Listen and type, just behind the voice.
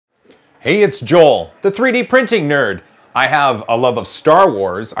Hey, it's Joel, the 3D printing nerd. I have a love of Star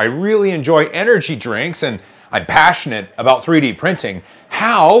Wars, I really enjoy energy drinks, and I'm passionate about 3D printing.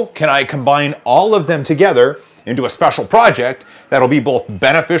 How can I combine all of them together into a special project that'll be both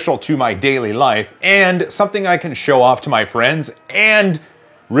beneficial to my daily life and something I can show off to my friends and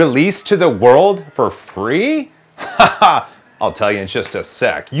release to the world for free? Haha, I'll tell you in just a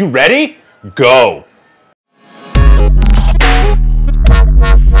sec. You ready? Go!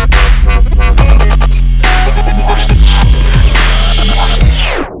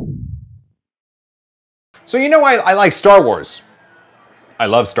 So you know I like Star Wars. I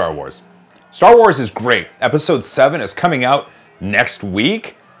love Star Wars. Star Wars is great. Episode 7 is coming out next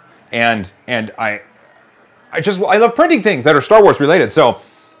week. And I love printing things that are Star Wars related. So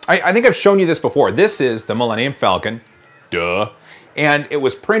I think I've shown you this before. This is the Millennium Falcon. Duh. And it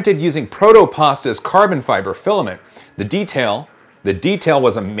was printed using Proto Pasta's carbon fiber filament. The detail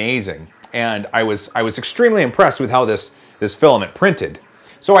was amazing. And I was extremely impressed with how this filament printed.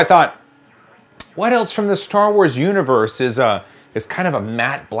 So I thought, what else from the Star Wars universe is kind of a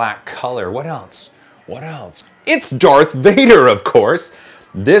matte black color? What else? What else? It's Darth Vader, of course.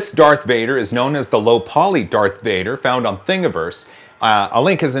 This Darth Vader is known as the low poly Darth Vader, found on Thingiverse. A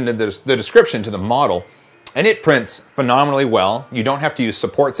link is in the description to the model, and it prints phenomenally well. You don't have to use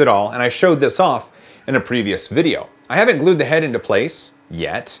supports at all, and I showed this off in a previous video. I haven't glued the head into place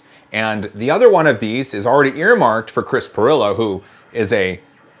yet, and the other one of these is already earmarked for Chris Perillo, who is a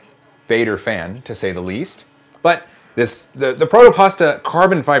Vader fan, to say the least. But the Proto Pasta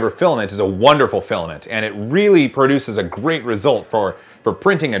carbon fiber filament is a wonderful filament, and it really produces a great result for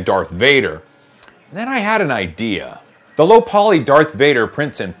printing a Darth Vader. And then I had an idea. The low poly Darth Vader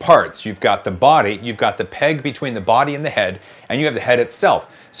prints in parts. You've got the body, you've got the peg between the body and the head, and you have the head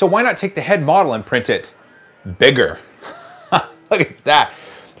itself. So why not take the head model and print it bigger? Look at that.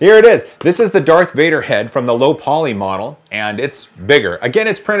 Here it is. This is the Darth Vader head from the low poly model, and it's bigger. Again,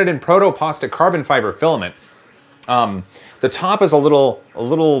 it's printed in Proto Pasta carbon fiber filament. The top is a little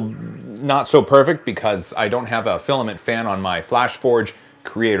not so perfect because I don't have a filament fan on my Flashforge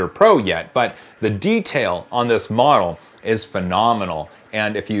Creator Pro yet, but the detail on this model is phenomenal.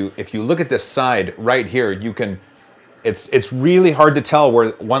 And if you look at this side right here, you can, it's really hard to tell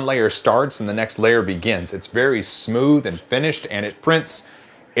where one layer starts and the next layer begins. It's very smooth and finished, and it prints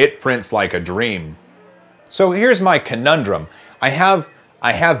like a dream. So here's my conundrum. I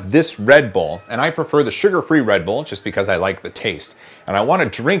have this Red Bull, and I prefer the sugar-free Red Bull just because I like the taste. And I want to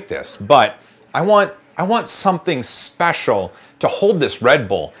drink this, but I want something special to hold this Red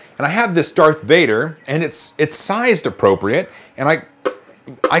Bull. And I have this Darth Vader, and it's sized appropriate, and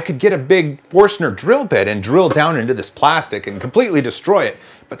I could get a big Forstner drill bit and drill down into this plastic and completely destroy it.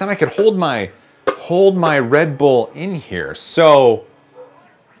 But then I could hold my Red Bull in here. So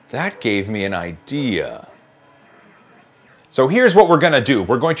that gave me an idea. So here's what we're gonna do.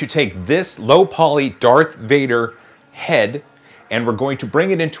 We're going to take this low poly Darth Vader head, and we're going to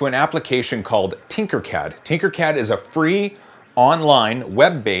bring it into an application called Tinkercad. Tinkercad is a free, online,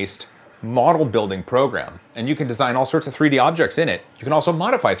 web-based model building program, and you can design all sorts of 3D objects in it. You can also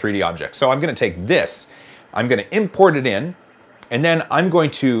modify 3D objects. So I'm gonna take this, I'm gonna import it in, and then I'm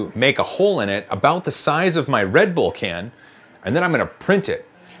going to make a hole in it about the size of my Red Bull can, and then I'm gonna print it.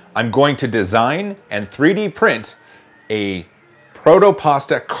 I'm going to design and 3D print a Proto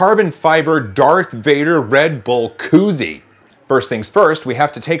Pasta carbon fiber Darth Vader Red Bull Coozie. First things first, we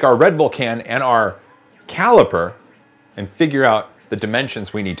have to take our Red Bull can and our caliper and figure out the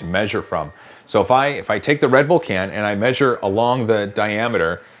dimensions we need to measure from. So if I take the Red Bull can and I measure along the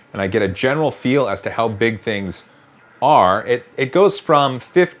diameter and I get a general feel as to how big things are, it goes from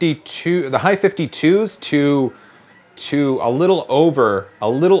the high 52s to a little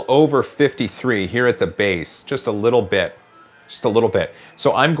over 53 here at the base, just a little bit.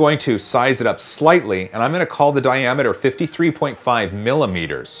 So I'm going to size it up slightly, and I'm going to call the diameter 53.5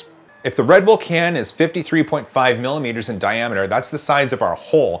 millimeters. If the Red Bull can is 53.5 millimeters in diameter, that's the size of our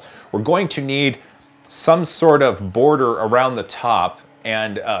hole. We're going to need some sort of border around the top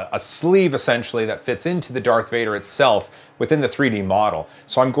and a sleeve essentially that fits into the Darth Vader itself within the 3D model.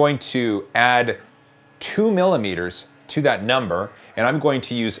 So I'm going to add 2 millimeters to that number, and I'm going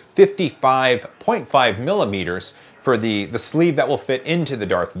to use 55.5 millimeters for the sleeve that will fit into the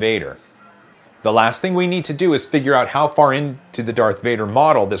Darth Vader. The last thing we need to do is figure out how far into the Darth Vader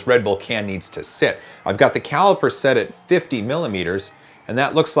model this Red Bull can needs to sit. I've got the caliper set at 50 millimeters, and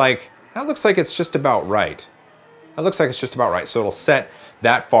that looks like it's just about right. That looks like it's just about right. So it'll set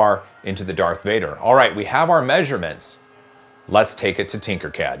that far into the Darth Vader. All right, we have our measurements. Let's take it to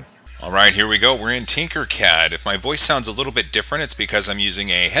Tinkercad. All right, here we go. We're in Tinkercad. If my voice sounds a little bit different, it's because I'm using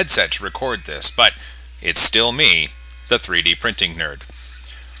a headset to record this, but it's still me, the 3D printing nerd.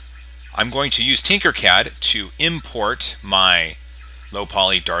 I'm going to use Tinkercad to import my low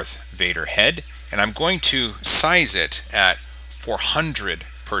poly Darth Vader head, and I'm going to size it at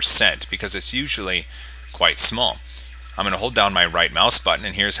 400% because it's usually quite small. I'm going to hold down my right mouse button,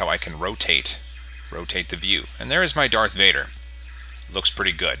 and here's how I can rotate the view. And there is my Darth Vader. Looks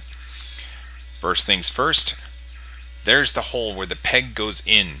pretty good. First things first, there's the hole where the peg goes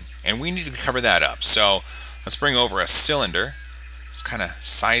in, and we need to cover that up. So let's bring over a cylinder. Let's kind of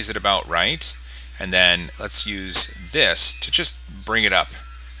size it about right, and then let's use this to just bring it up.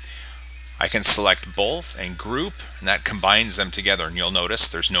 I can select both and group, and that combines them together, and you'll notice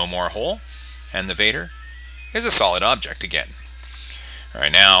there's no more hole, and the Vader is a solid object again. All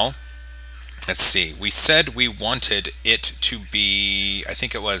right, now let's see. We said we wanted it to be, I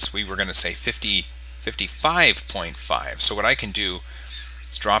think it was, we were going to say 55.5. So what I can do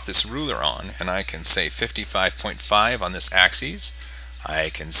is drop this ruler on, and I can say 55.5 on this axis. I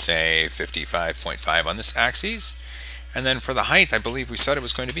can say 55.5 on this axis. And then for the height, I believe we said it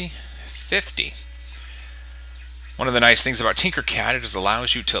was going to be 50. One of the nice things about Tinkercad is it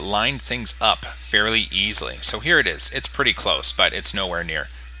allows you to line things up fairly easily. So here it is. It's pretty close, but it's nowhere near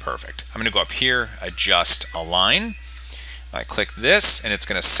perfect. I'm going to go up here, adjust align. I click this, and it's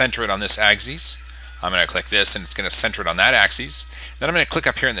going to center it on this axis. I'm going to click this, and it's going to center it on that axis. Then I'm going to click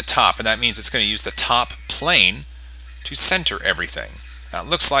up here in the top, and that means it's going to use the top plane to center everything. Now it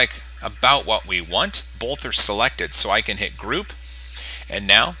looks like about what we want. Both are selected, so I can hit group, and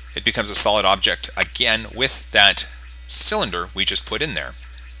now it becomes a solid object again with that cylinder we just put in there.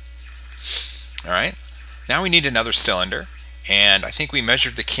 All right, now we need another cylinder. And I think we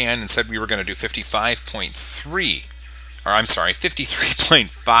measured the can and said we were going to do 53.5,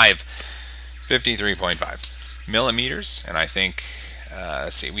 53.5 millimeters. And I think,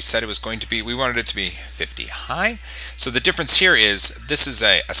 let's see, we said it was going to be, we wanted it to be 50 high. So the difference here is this is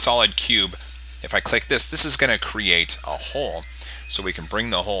a solid cube. If I click this, this is going to create a hole. So we can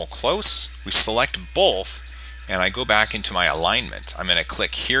bring the hole close. We select both, and I go back into my alignment. I'm going to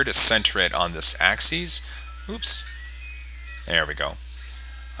click here to center it on this axis. Oops. There we go.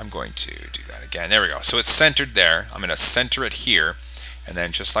 I'm going to do that again. There we go. So it's centered there. I'm going to center it here. And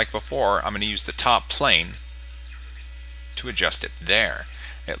then just like before, I'm going to use the top plane to adjust it there.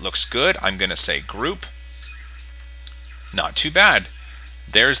 It looks good. I'm going to say group. Not too bad.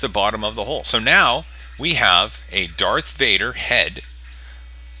 There's the bottom of the hole. So now we have a Darth Vader head,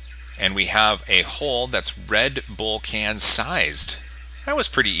 and we have a hole that's Red Bull can sized. That was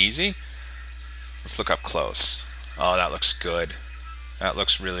pretty easy. Let's look up close. Oh, that looks good. That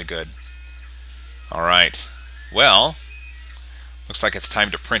looks really good. All right. Well, looks like it's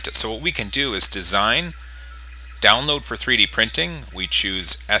time to print it. So what we can do is design, download for 3D printing. We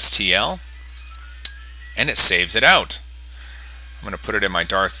choose STL, and it saves it out. I'm going to put it in my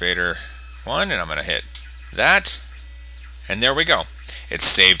Darth Vader one, and I'm going to hit that, and there we go. It's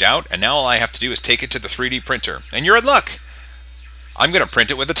saved out, and now all I have to do is take it to the 3D printer, and you're in luck. I'm going to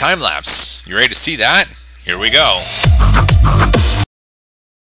print it with a time lapse. You ready to see that? Here we go.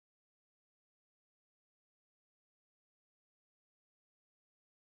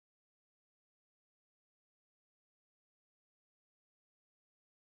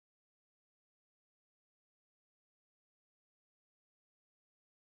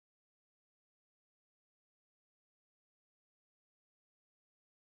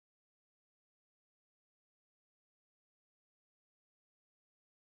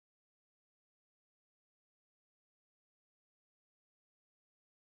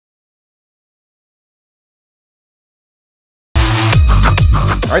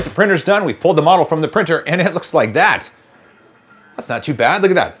 All right, the printer's done. We've pulled the model from the printer, and it looks like that. That's not too bad.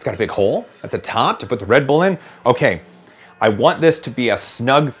 Look at that. It's got a big hole at the top to put the Red Bull in. Okay, I want this to be a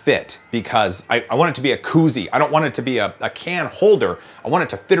snug fit because I want it to be a koozie. I don't want it to be a can holder. I want it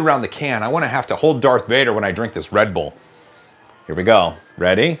to fit around the can. I want to have to hold Darth Vader when I drink this Red Bull. Here we go.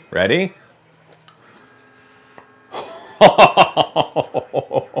 Ready? Ready?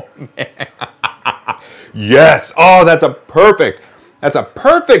 Oh, man. Yes. Oh, that's a perfect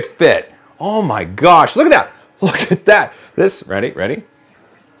fit. Oh my gosh. Look at that. Look at that. This, ready? Ready?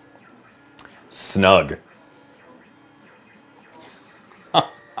 Snug.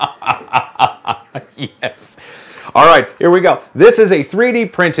 Yes. All right, here we go. This is a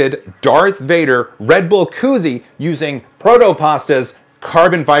 3D printed Darth Vader Red Bull Coozie using Proto Pasta's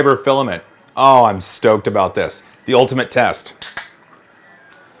carbon fiber filament. Oh, I'm stoked about this. The ultimate test.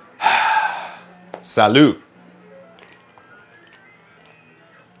 Salute.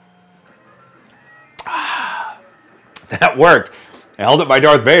 That worked. I held it by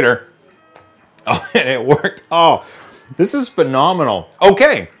Darth Vader. Oh, and it worked. Oh, this is phenomenal.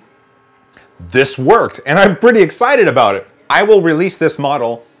 Okay, this worked, and I'm pretty excited about it. I will release this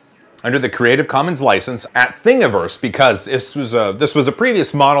model under the Creative Commons license at Thingiverse because this was a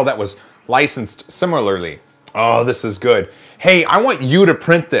previous model that was licensed similarly. Oh, this is good. Hey, I want you to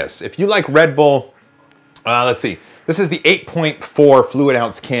print this. If you like Red Bull, let's see. This is the 8.4 fluid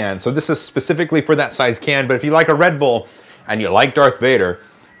ounce can, so this is specifically for that size can, but if you like a Red Bull and you like Darth Vader,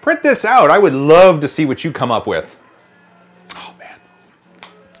 print this out. I would love to see what you come up with. Oh, man.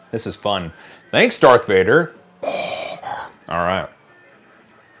 This is fun. Thanks, Darth Vader. All right.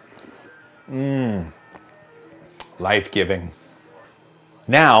 Life-giving.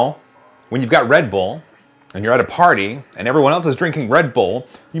 Now, when you've got Red Bull, and you're at a party, and everyone else is drinking Red Bull,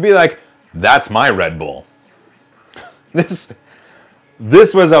 you'd be like, that's my Red Bull. This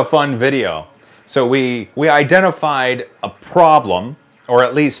was a fun video. So we identified a problem, or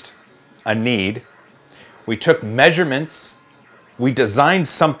at least a need. We took measurements. We designed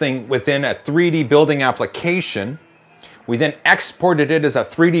something within a 3D building application. We then exported it as a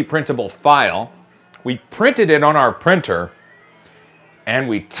 3D printable file. We printed it on our printer, and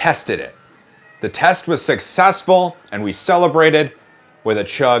we tested it. The test was successful, and we celebrated with a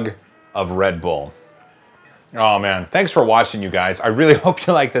chug of Red Bull. Oh man, thanks for watching, you guys. I really hope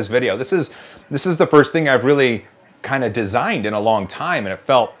you like this video. This is the first thing I've really kind of designed in a long time, and it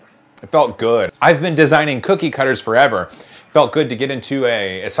felt good. I've been designing cookie cutters forever. It felt good to get into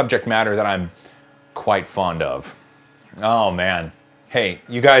a subject matter that I'm quite fond of. Oh man. Hey,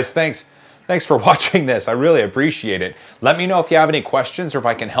 you guys, thanks for watching this. I really appreciate it. Let me know if you have any questions or if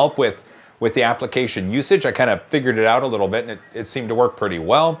I can help with the application usage. I kind of figured it out a little bit, and it seemed to work pretty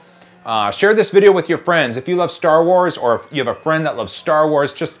well. Share this video with your friends. If you love Star Wars, or if you have a friend that loves Star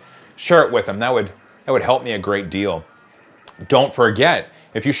Wars, just share it with them. That would help me a great deal. Don't forget,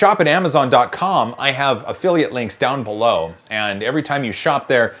 if you shop at Amazon.com, I have affiliate links down below, and every time you shop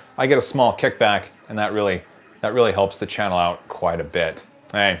there, I get a small kickback, and that really helps the channel out quite a bit.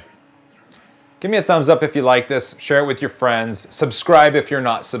 Hey, give me a thumbs up if you like this. Share it with your friends. Subscribe if you're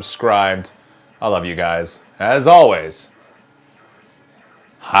not subscribed. I love you guys. As always,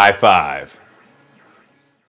 high five.